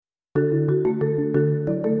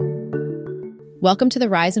Welcome to the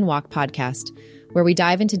Rise and Walk podcast, where we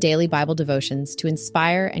dive into daily Bible devotions to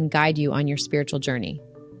inspire and guide you on your spiritual journey.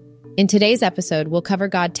 In today's episode, we'll cover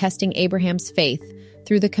God testing Abraham's faith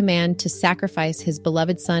through the command to sacrifice his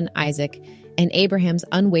beloved son Isaac and Abraham's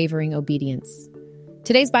unwavering obedience.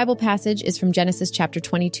 Today's Bible passage is from Genesis chapter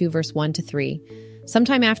 22, verse 1 to 3.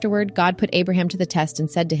 Sometime afterward, God put Abraham to the test and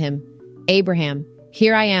said to him, "Abraham,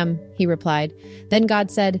 here I am," he replied. Then God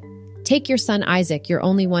said, "Take your son Isaac, your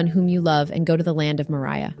only one whom you love, and go to the land of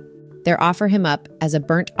Moriah. There offer him up as a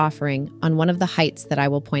burnt offering on one of the heights that I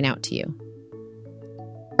will point out to you."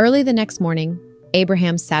 Early the next morning,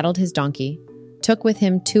 Abraham saddled his donkey, took with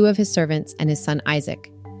him 2 of his servants and his son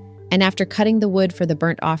Isaac, and after cutting the wood for the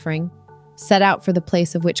burnt offering, set out for the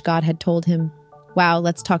place of which God had told him. Wow,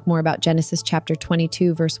 let's talk more about Genesis chapter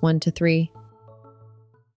 22, verse 1 to 3.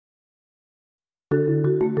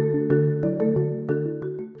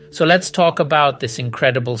 So let's talk about this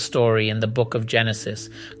incredible story in the book of Genesis.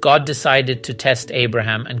 God decided to test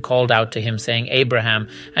Abraham and called out to him saying, "Abraham."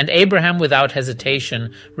 And Abraham, without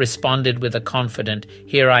hesitation, responded with a confident,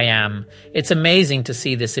 "Here I am." It's amazing to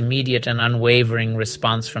see this immediate and unwavering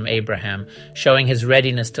response from Abraham, showing his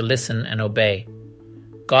readiness to listen and obey.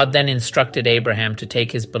 God then instructed Abraham to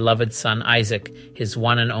take his beloved son Isaac, his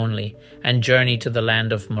one and only, and journey to the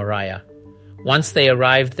land of Moriah. Once they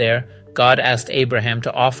arrived there, God asked Abraham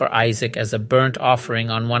to offer Isaac as a burnt offering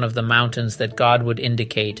on one of the mountains that God would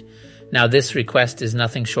indicate. Now this request is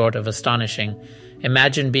nothing short of astonishing.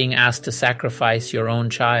 Imagine being asked to sacrifice your own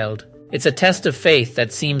child. It's a test of faith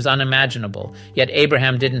that seems unimaginable, yet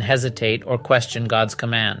Abraham didn't hesitate or question God's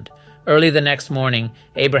command. Early the next morning,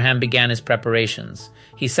 Abraham began his preparations.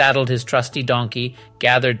 He saddled his trusty donkey,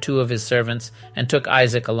 gathered 2 of his servants, and took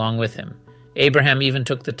Isaac along with him. Abraham even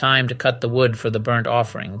took the time to cut the wood for the burnt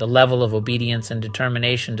offering. The level of obedience and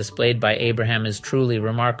determination displayed by Abraham is truly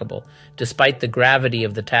remarkable. Despite the gravity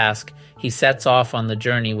of the task, he sets off on the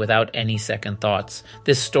journey without any second thoughts.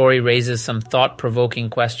 This story raises some thought-provoking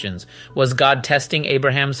questions. Was God testing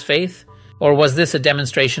Abraham's faith? Or was this a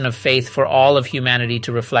demonstration of faith for all of humanity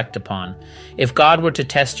to reflect upon? If God were to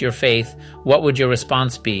test your faith, what would your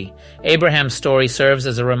response be? Abraham's story serves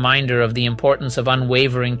as a reminder of the importance of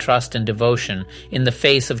unwavering trust and devotion in the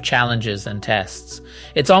face of challenges and tests.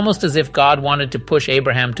 It's almost as if God wanted to push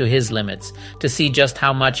Abraham to his limits, to see just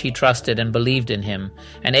how much he trusted and believed in him.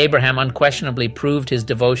 And Abraham unquestionably proved his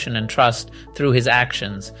devotion and trust through his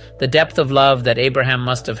actions. The depth of love that Abraham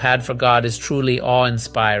must have had for God is truly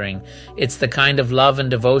awe-inspiring. It's the kind of love and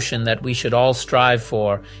devotion that we should all strive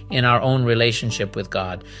for in our own relationship with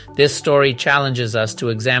God. This story challenges us to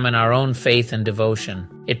examine our own faith and devotion.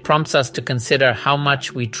 It prompts us to consider how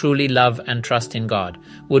much we truly love and trust in God.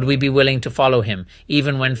 Would we be willing to follow Him,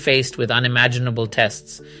 even when faced with unimaginable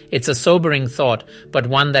tests? It's a sobering thought, but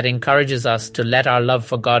one that encourages us to let our love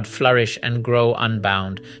for God flourish and grow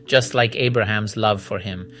unbound, just like Abraham's love for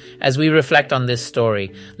Him. As we reflect on this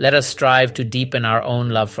story, let us strive to deepen our own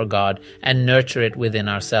love for God and nurture it within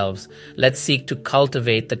ourselves. Let's seek to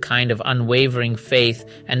cultivate the kind of unwavering faith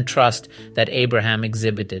and trust that Abraham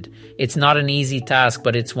exhibited. It's not an easy task,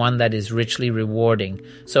 but it's one that is richly rewarding.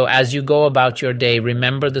 So as you go about your day,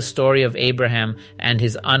 remember the story of Abraham and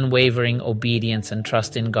his unwavering obedience and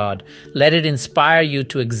trust in God. Let it inspire you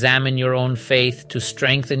to examine your own faith, to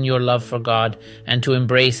strengthen your love for God, and to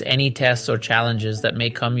embrace any tests or challenges that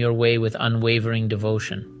may come your way with unwavering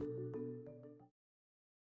devotion.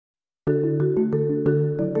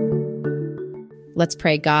 Let's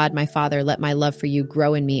pray. God, my Father, let my love for you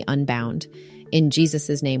grow in me unbound. In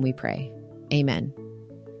Jesus' name we pray. Amen.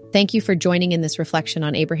 Thank you for joining in this reflection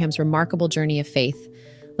on Abraham's remarkable journey of faith.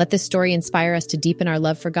 Let this story inspire us to deepen our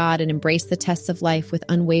love for God and embrace the tests of life with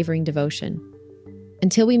unwavering devotion.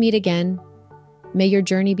 Until we meet again, may your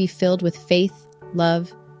journey be filled with faith,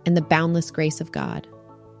 love, and the boundless grace of God.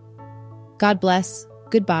 God bless,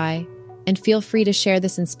 goodbye, and feel free to share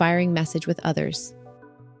this inspiring message with others.